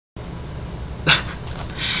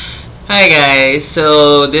Hi guys,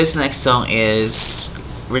 so this next song is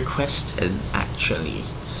requested actually.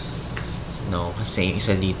 No, kasi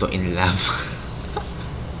isa dito in love.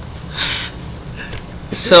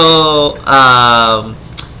 So,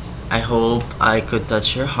 I hope I could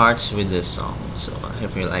touch your hearts with this song. So, I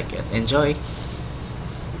hope you like it. Enjoy!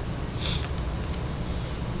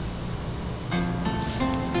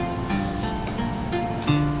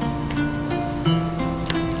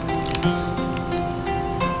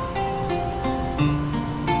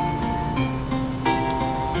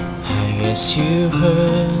 I guess you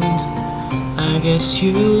heard, I guess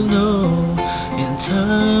you know. In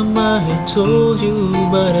time I told you,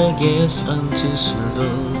 but I guess I'm too slow.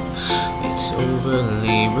 It's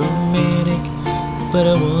overly romantic, but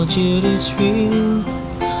I want you to it's real.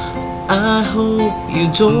 I hope you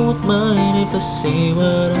don't mind if I say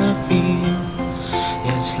what I feel.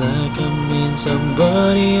 It's like I'm in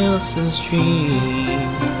somebody else's dream.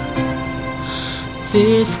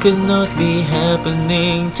 This could not be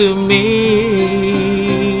happening to me,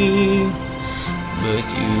 but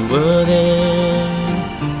you were there.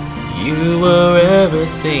 You were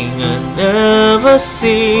everything I'd never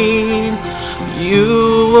seen.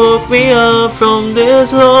 You woke me up from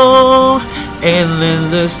this long and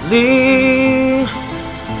endless sleep.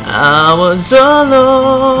 I was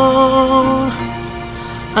alone.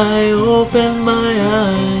 I opened my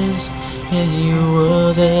eyes and you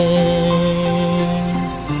were there.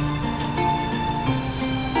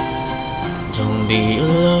 Don't be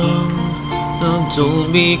alone, no,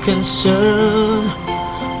 don't be concerned.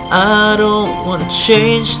 I don't wanna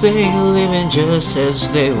change things, living just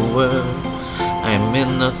as they were. I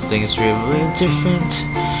mean nothing's really different.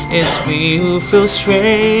 It's me who feels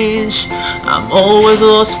strange. I'm always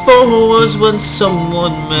lost for words when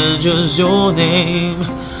someone mentions your name.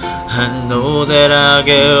 I know that I'll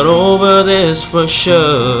get over this for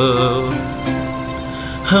sure.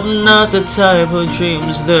 I'm not the type who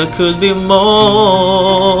dreams there could be more,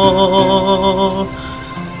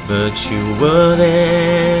 but you were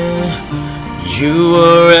there. You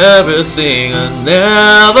were everything I'd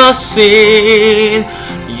never seen.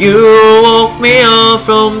 You woke me up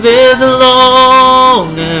from this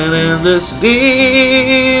long and endless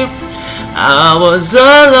sleep. I was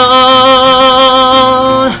alone.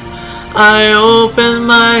 I opened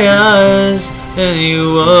my eyes and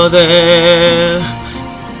you were there.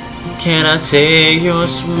 Can I take your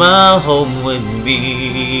smile home with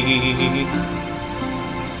me?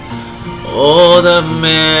 Oh, the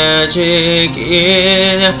magic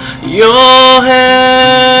in your hand.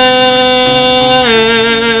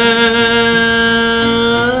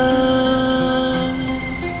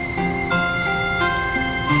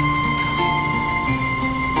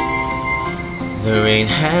 The rain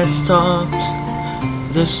has stopped,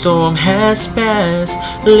 the storm has passed.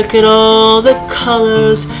 Look at all the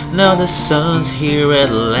colors, now the sun's here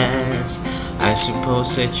at last. I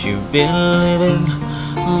suppose that you've been living,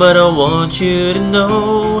 but I want you to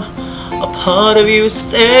know a part of you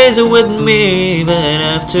stays with me even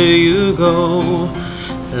after you go,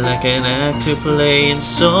 like an actor playing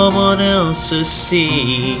someone else's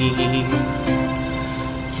scene.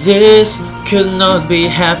 This could not be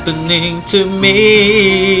happening to me,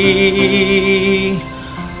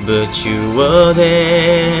 but you were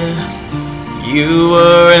there. You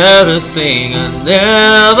were everything I'd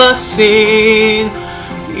never seen.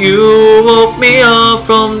 You woke me up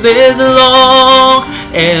from this long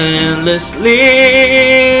and endless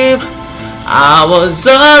sleep. I was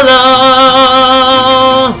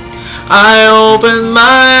alone. I opened my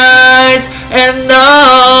eyes and no,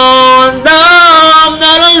 I'm not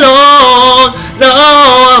alone. No,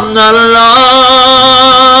 I'm not alone.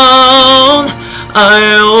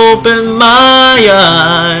 I opened my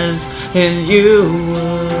eyes and you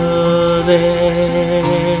were there.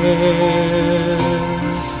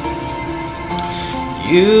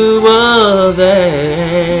 You were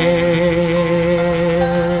there.